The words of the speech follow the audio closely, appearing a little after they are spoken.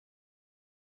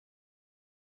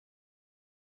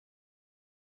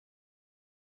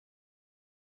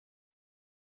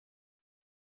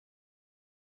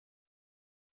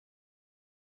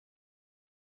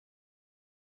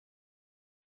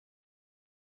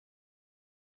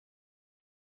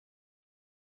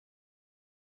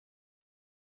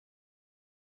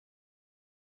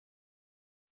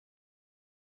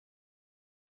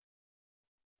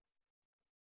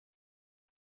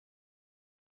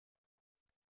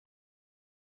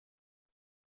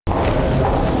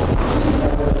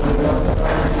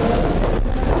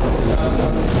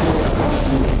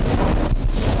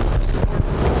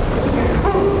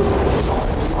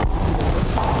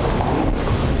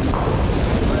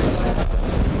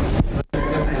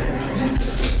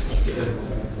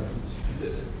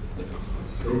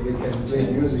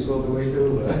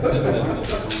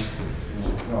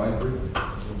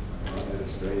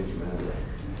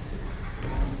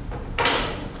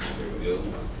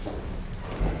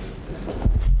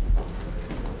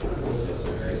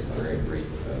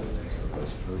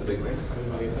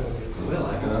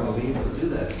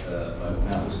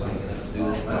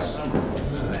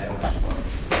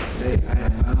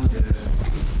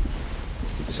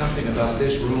something about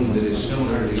this room that is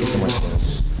similar to your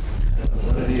office. I don't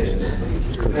know what it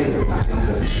is. Your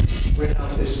paper spread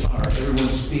out this far. Everyone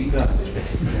speak up.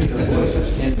 The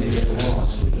voices tend to get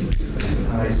lost in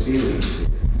high ceilings.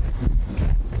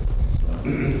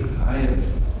 I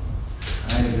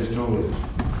have just told,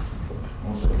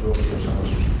 also told yourselves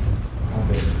how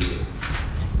things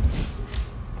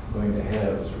we're going to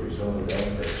have as a result of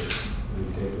that we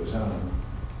take us on,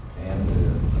 and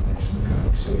mention the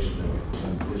conversation that we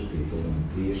send to his people and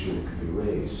the issue that could be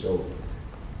raised. So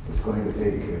it's going to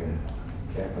take,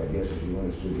 Cap, I guess, if you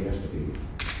want us to guess to be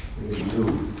really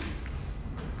do.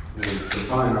 They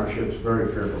define our ships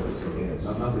very carefully, so yes.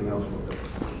 Nothing else will do.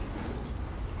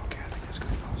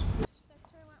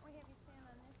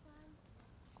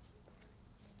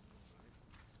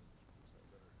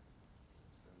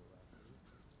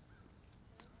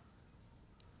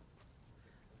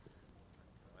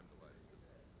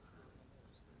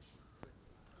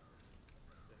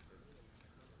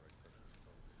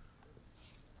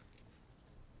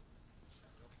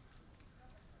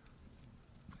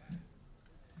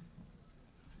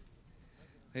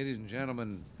 Ladies and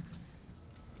gentlemen,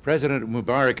 President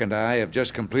Mubarak and I have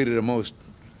just completed a most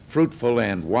fruitful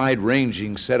and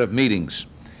wide-ranging set of meetings.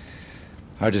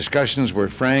 Our discussions were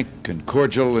frank and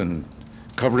cordial and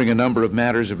covering a number of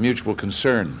matters of mutual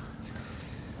concern.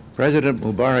 President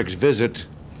Mubarak's visit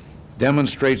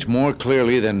demonstrates more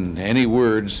clearly than any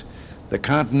words the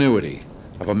continuity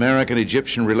of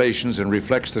American-Egyptian relations and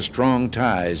reflects the strong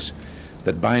ties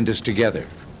that bind us together.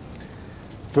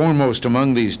 Foremost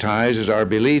among these ties is our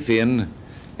belief in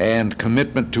and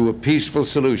commitment to a peaceful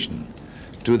solution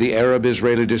to the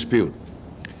Arab-Israeli dispute.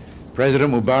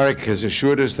 President Mubarak has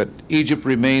assured us that Egypt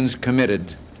remains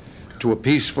committed to a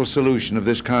peaceful solution of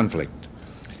this conflict,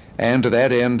 and to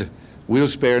that end, we'll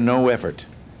spare no effort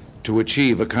to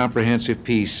achieve a comprehensive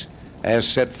peace as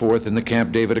set forth in the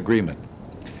Camp David Agreement.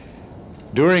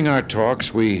 During our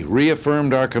talks, we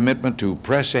reaffirmed our commitment to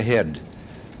press ahead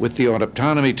with the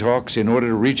autonomy talks in order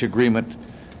to reach agreement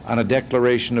on a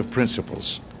declaration of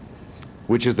principles,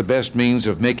 which is the best means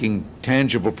of making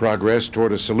tangible progress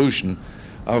toward a solution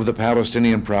of the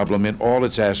Palestinian problem in all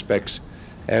its aspects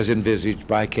as envisaged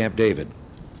by Camp David.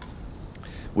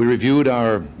 We reviewed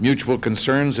our mutual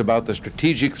concerns about the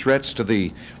strategic threats to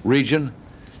the region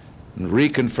and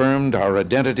reconfirmed our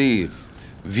identity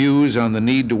views on the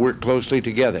need to work closely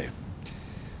together.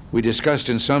 We discussed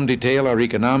in some detail our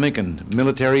economic and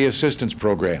military assistance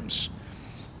programs.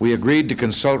 We agreed to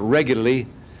consult regularly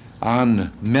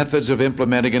on methods of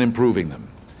implementing and improving them.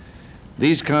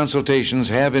 These consultations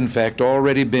have in fact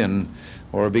already been,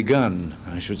 or begun,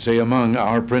 I should say, among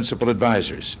our principal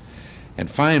advisors. And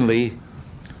finally,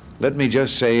 let me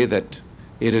just say that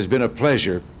it has been a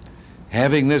pleasure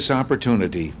having this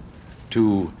opportunity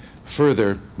to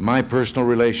further my personal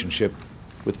relationship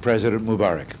with President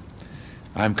Mubarak.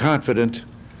 I'm confident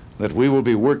that we will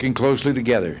be working closely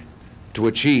together to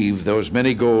achieve those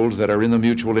many goals that are in the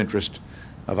mutual interest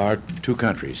of our two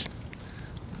countries.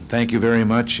 Thank you very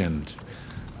much, and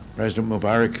President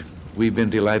Mubarak, we've been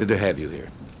delighted to have you here.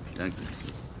 Thank you.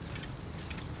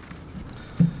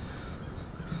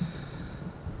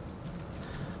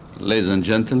 Ladies and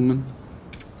gentlemen,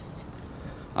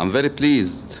 I'm very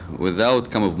pleased with the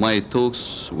outcome of my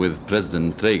talks with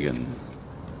President Reagan.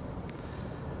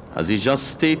 As he just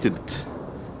stated,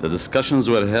 the discussions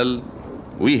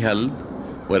we held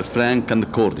were frank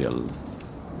and cordial.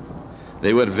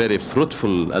 They were very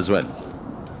fruitful as well.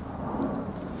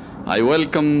 I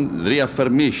welcome the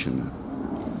reaffirmation,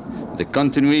 the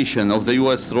continuation of the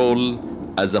U.S. role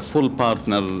as a full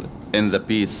partner in the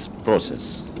peace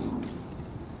process.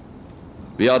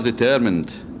 We are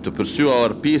determined to pursue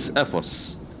our peace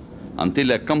efforts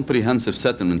until a comprehensive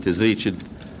settlement is reached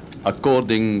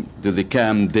according to the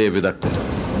Camp David Accord.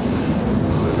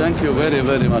 Thank you very,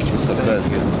 very much, Mr.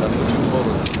 President. I'm looking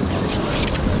forward to it.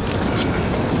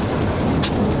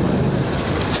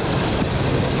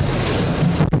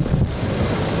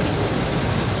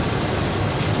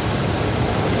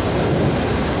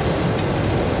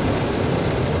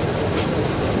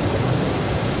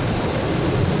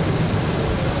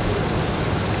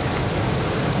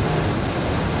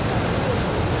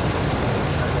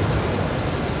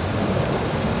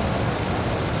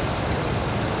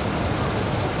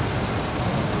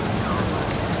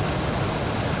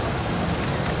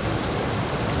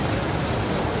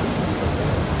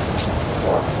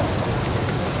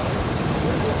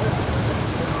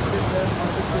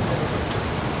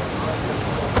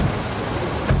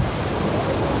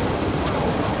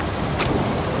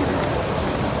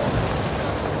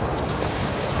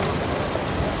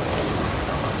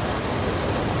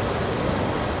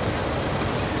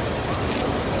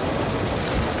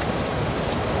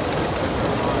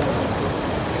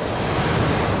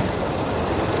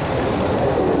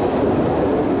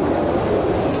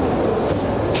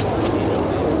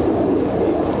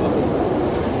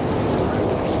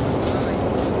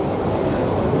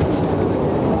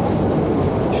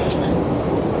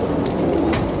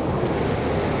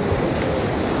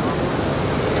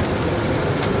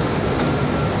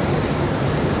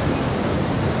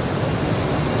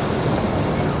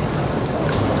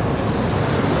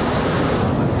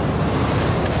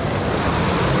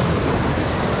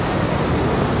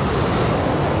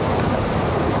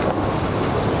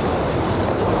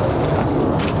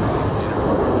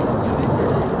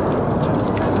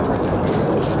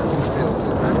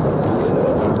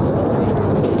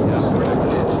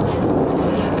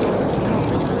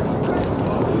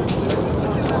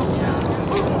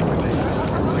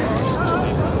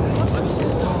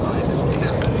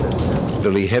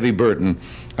 particularly heavy burden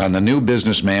on the new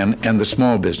businessman and the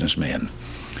small businessman.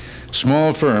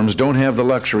 Small firms don't have the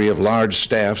luxury of large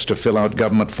staffs to fill out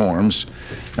government forms,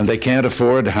 and they can't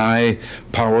afford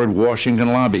high-powered Washington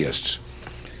lobbyists.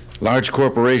 Large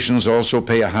corporations also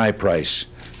pay a high price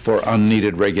for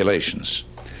unneeded regulations.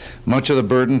 Much of the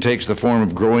burden takes the form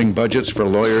of growing budgets for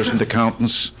lawyers and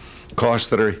accountants, costs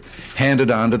that are handed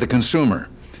on to the consumer.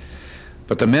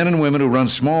 But the men and women who run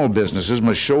small businesses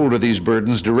must shoulder these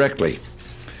burdens directly.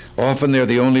 Often they're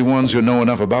the only ones who know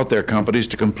enough about their companies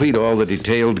to complete all the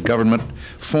detailed government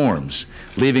forms,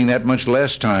 leaving that much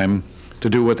less time to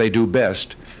do what they do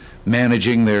best,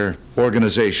 managing their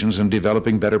organizations and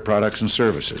developing better products and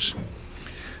services.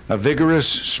 A vigorous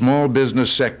small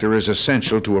business sector is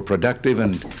essential to a productive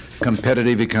and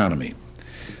competitive economy.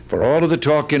 For all of the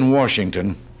talk in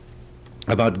Washington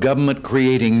about government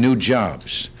creating new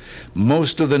jobs,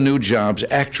 most of the new jobs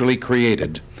actually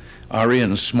created are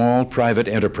in small private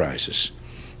enterprises.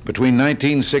 Between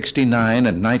 1969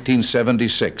 and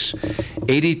 1976,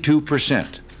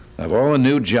 82% of all the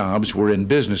new jobs were in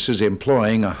businesses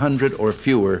employing 100 or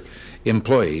fewer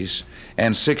employees,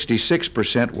 and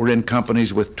 66% were in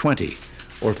companies with 20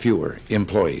 or fewer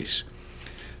employees.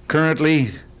 Currently,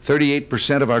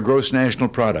 38% of our gross national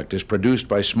product is produced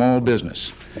by small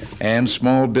business, and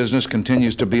small business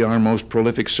continues to be our most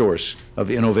prolific source of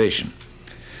innovation.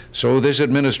 So this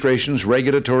administration's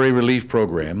regulatory relief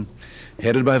program,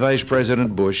 headed by Vice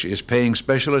President Bush, is paying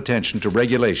special attention to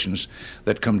regulations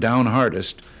that come down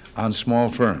hardest on small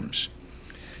firms.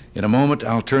 In a moment,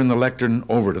 I'll turn the lectern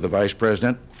over to the Vice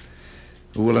President,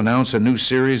 who will announce a new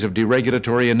series of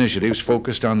deregulatory initiatives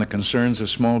focused on the concerns of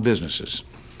small businesses.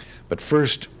 But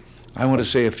first, I want to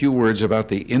say a few words about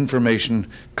the information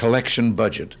collection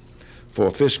budget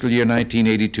for fiscal year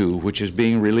 1982, which is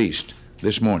being released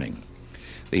this morning.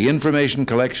 The information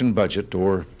collection budget,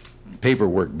 or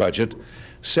paperwork budget,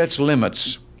 sets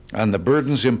limits on the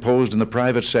burdens imposed in the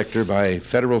private sector by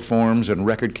federal forms and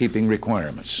record-keeping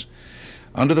requirements.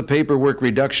 Under the Paperwork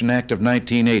Reduction Act of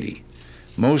 1980,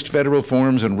 most federal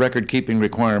forms and record-keeping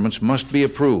requirements must be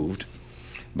approved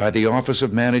by the Office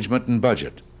of Management and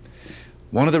Budget.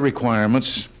 One of the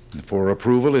requirements for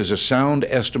approval is a sound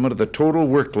estimate of the total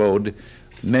workload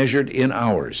measured in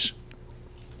hours.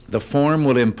 The form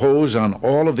will impose on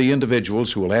all of the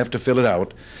individuals who will have to fill it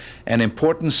out an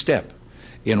important step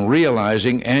in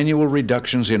realizing annual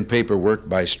reductions in paperwork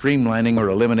by streamlining or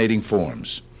eliminating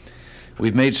forms.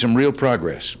 We've made some real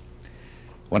progress.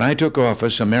 When I took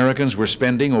office, Americans were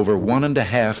spending over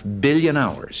 1.5 billion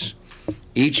hours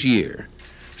each year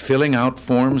filling out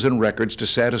forms and records to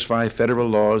satisfy federal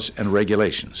laws and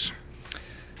regulations.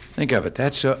 Think of it,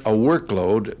 that's a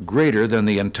workload greater than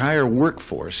the entire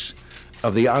workforce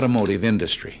of the automotive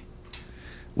industry.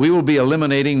 We will be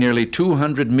eliminating nearly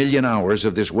 200 million hours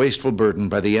of this wasteful burden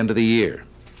by the end of the year,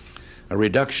 a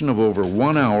reduction of over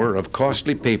 1 hour of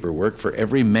costly paperwork for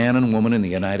every man and woman in the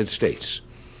United States.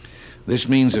 This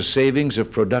means a savings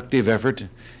of productive effort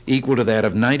equal to that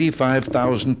of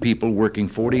 95,000 people working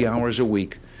 40 hours a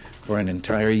week for an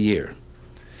entire year.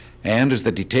 And as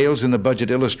the details in the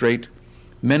budget illustrate,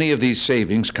 many of these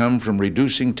savings come from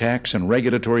reducing tax and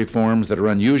regulatory forms that are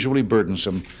unusually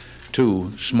burdensome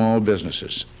to small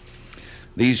businesses.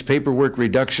 These paperwork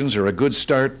reductions are a good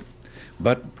start,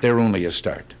 but they're only a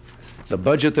start. The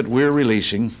budget that we're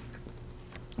releasing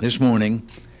this morning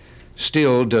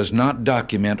still does not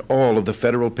document all of the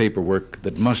federal paperwork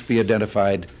that must be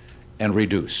identified and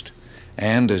reduced.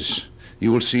 And as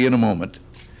you will see in a moment,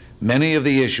 many of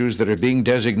the issues that are being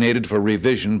designated for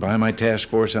revision by my task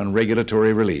force on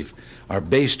regulatory relief are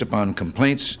based upon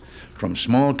complaints from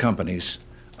small companies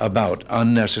about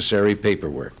unnecessary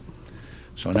paperwork.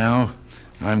 So now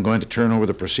I'm going to turn over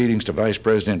the proceedings to Vice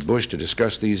President Bush to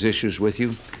discuss these issues with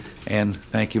you, and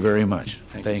thank you very much.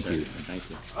 Thank you. Thank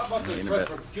you. How about this threat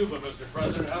from Cuba, Mr.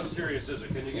 President? How serious is it?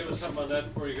 Can you give us something on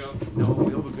that before you go? No,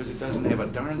 Bill, because it doesn't have a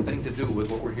darn thing to do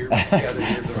with what we're here together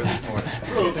here this morning.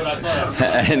 True, but I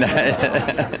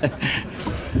thought.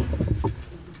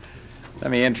 Let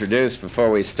me introduce,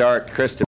 before we start, Krista